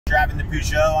driving the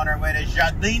Peugeot on our way to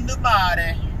Jardim do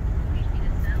Mare.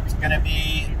 It's gonna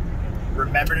be,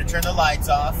 remember to turn the lights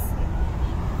off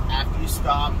after you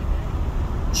stop,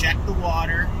 check the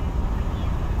water,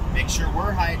 make sure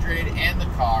we're hydrated and the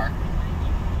car.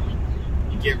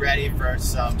 You get ready for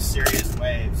some serious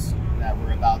waves that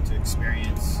we're about to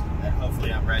experience that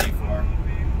hopefully I'm ready for.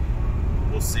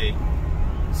 We'll see.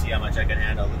 See how much I can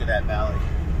handle. Look at that valley.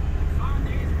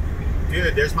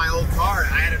 Dude, there's my old car.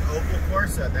 I had an Opel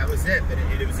Corsa. That was it, but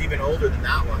it was even older than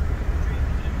that one.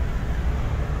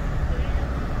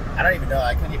 I don't even know.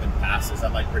 I can't even pass this.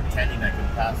 I'm like pretending I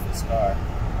can pass this car.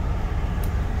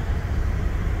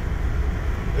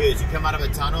 Dude, you come out of a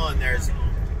tunnel and there's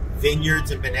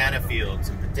vineyards and banana fields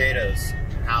and potatoes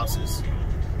and houses.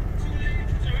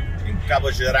 In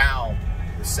Cabo Geral,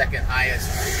 the second highest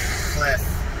cliff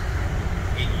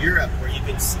in Europe, where you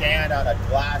can stand on a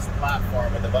glass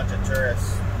platform with a bunch of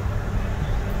tourists,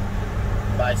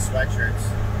 buy sweatshirts.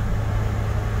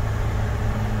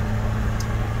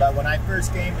 But when I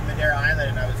first came to Madeira Island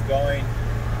and I was going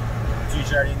to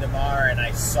Jardim do Mar and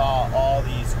I saw all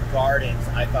these gardens,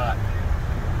 I thought,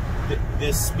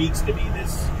 this speaks to me.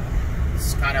 This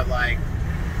is kind of like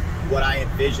what I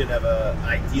envision of an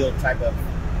ideal type of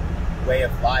way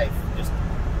of life. Just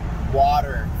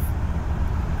water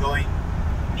going,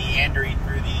 meandering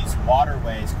through these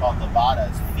waterways called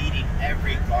levadas, feeding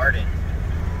every garden.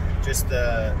 Just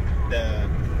the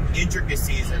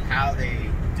intricacies of how they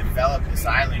developed this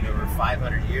island over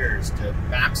 500 years to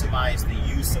maximize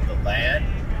the use of the land,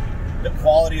 the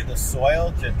quality of the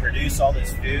soil to produce all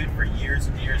this food for years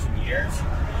and years and years,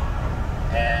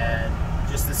 and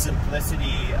just the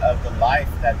simplicity of the life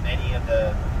that many of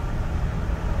the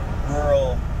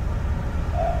rural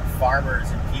farmers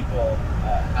and people,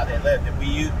 how they lived. And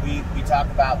we talk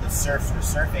about the surfs were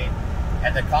surfing,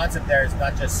 and the concept there is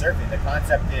not just surfing. The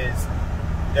concept is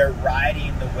they're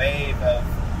riding the wave of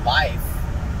life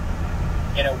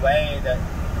in a way that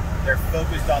they're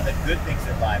focused on the good things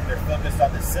in life. They're focused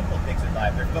on the simple things in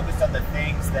life. They're focused on the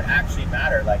things that actually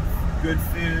matter, like good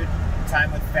food,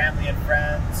 time with family and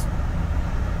friends,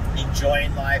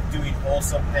 enjoying life, doing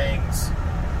wholesome things,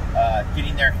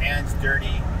 getting their hands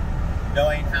dirty,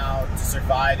 knowing how to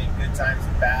survive in good times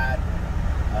and bad,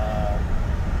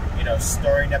 you know,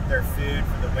 storing up their food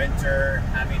for the winter,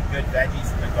 having good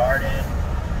veggies in the garden,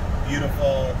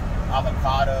 beautiful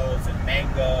avocados and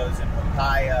mangoes and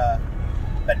papaya,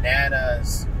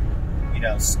 bananas, you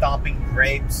know, stomping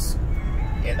grapes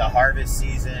in the harvest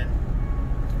season,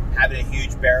 having a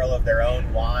huge barrel of their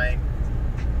own wine.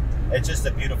 It's just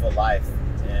a beautiful life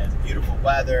and beautiful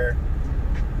weather,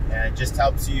 and it just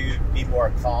helps you be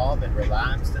more calm and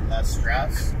relaxed and less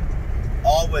stressed,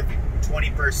 all with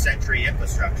 21st century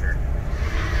infrastructure.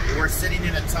 We're sitting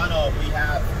in a tunnel.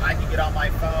 I can get on my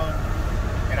phone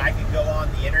and I can go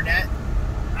on the internet.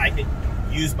 I can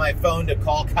use my phone to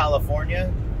call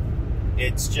California.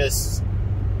 It's just,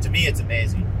 to me, it's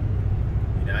amazing.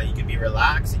 You know, you can be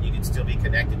relaxed and you can still be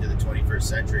connected to the 21st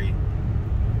century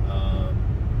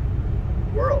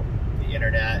world. The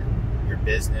internet, your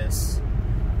business,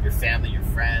 your family, your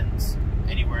friends,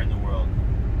 anywhere in the world.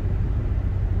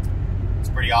 It's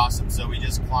pretty awesome. So we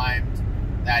just climbed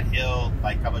that hill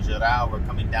by Cabo Geral. We're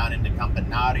coming down into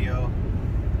Campanario.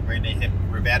 We're going to hit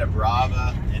Ribera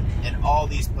Brava, and all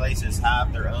these places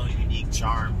have their own unique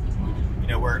charm. You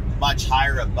know, we're much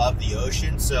higher above the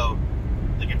ocean, so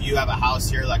like if you have a house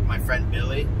here like my friend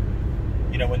Billy,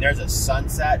 you know, when there's a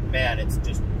sunset, man, it's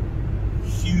just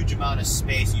huge amount of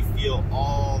space. You feel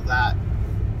all that,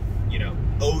 you know,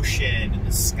 ocean and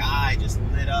the sky just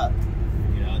lit up.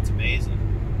 You know, it's amazing.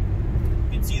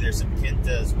 You can see there's some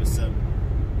quintas with some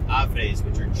árvores,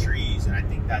 which are trees, and I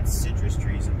think that's citrus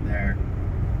trees up there.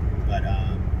 But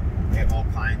we have all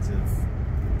kinds of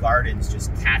gardens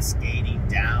just cascading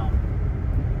down.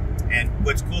 And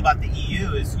what's cool about the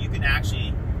EU is you can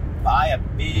actually buy a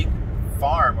big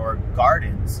farm or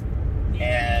gardens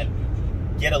and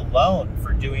get a loan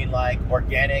for doing like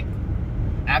organic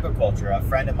agriculture. A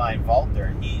friend of mine,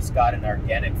 Walter, he's got an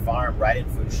organic farm right in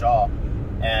Funchal,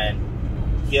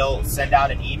 and he'll send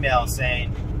out an email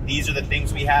saying, these are the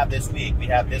things we have this week. We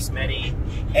have this many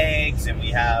eggs, and we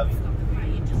have,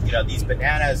 you know, these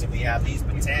bananas, and we have these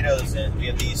potatoes, and we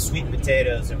have these sweet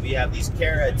potatoes, and we have these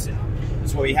carrots, and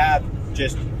that's what we have.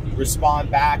 Just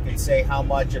respond back and say how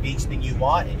much of each thing you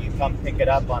want, and you come pick it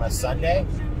up on a Sunday.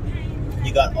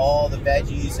 You got all the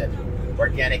veggies and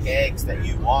organic eggs that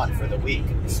you want for the week.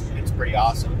 It's pretty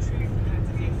awesome,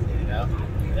 you know.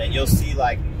 And you'll see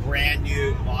like brand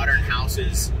new modern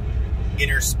houses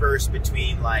interspersed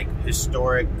between like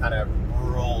historic kind of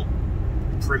rural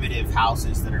primitive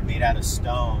houses that are made out of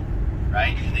stone.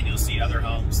 right? And then you'll see other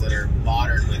homes that are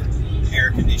modern with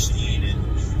air conditioning. And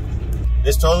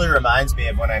this totally reminds me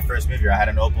of when I first moved here. I had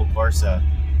an Opel Corsa,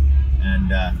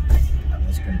 and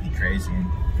it's going to be crazy. And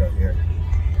go here.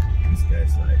 This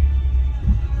guy's like,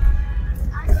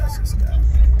 that's this guy.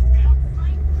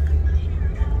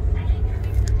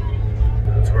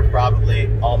 So we're probably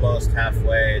almost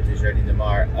halfway to Jardim do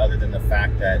Mar, other than the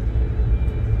fact that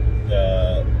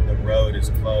the road is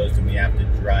closed and we have to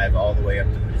drive all the way up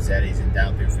to Brizzetti's and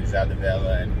down through Fujá de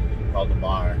Vela and Porto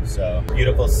Mar. So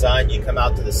beautiful sun. You come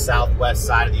out to the southwest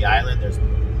side of the island, there's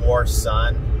more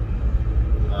sun.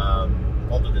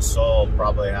 Ponta do Sol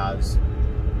probably has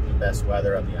the best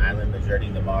weather on the island, but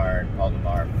Jardim do Mar and Porto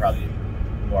Mar are probably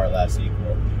more or less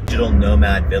equal. Digital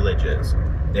nomad villages.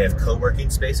 They have co-working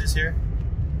spaces here,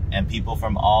 and people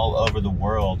from all over the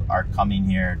world are coming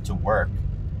here to work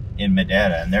in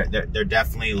Madeira. And there are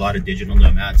definitely a lot of digital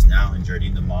nomads now in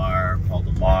Jardim do Mar,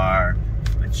 Porto Mar,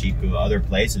 Chico, other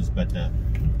places, but the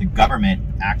government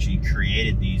actually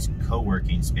created these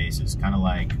co-working spaces, kind of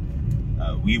like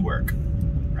WeWork,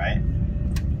 right?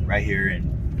 Right here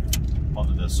in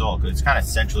Ponta do Sol, because it's kind of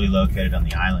centrally located on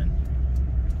the island.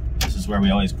 This is where we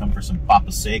always come for some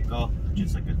papa seco, which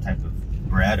is like a type of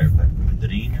bread, or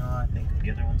padrino, I think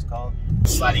the other one's called.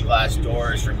 Sliding glass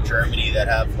doors from Germany that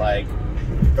have like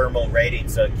thermal rating,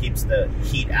 so it keeps the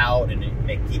heat out and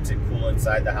it keeps it cool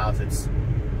inside the house.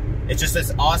 It's just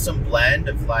this awesome blend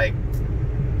of like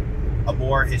a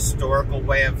more historical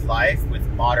way of life with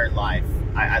modern life.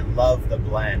 I love the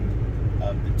blend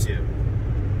of the two.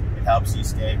 It helps you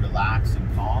stay relaxed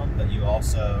and calm, but you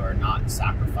also are not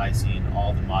sacrificing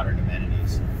all the modern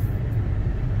amenities.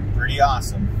 Pretty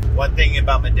awesome. One thing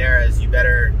about Madeira is you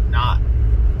better not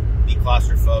be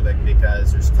claustrophobic,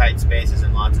 because there's tight spaces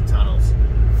and lots of tunnels.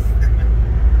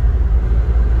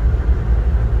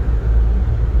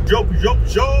 Jump, jump,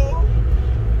 jump!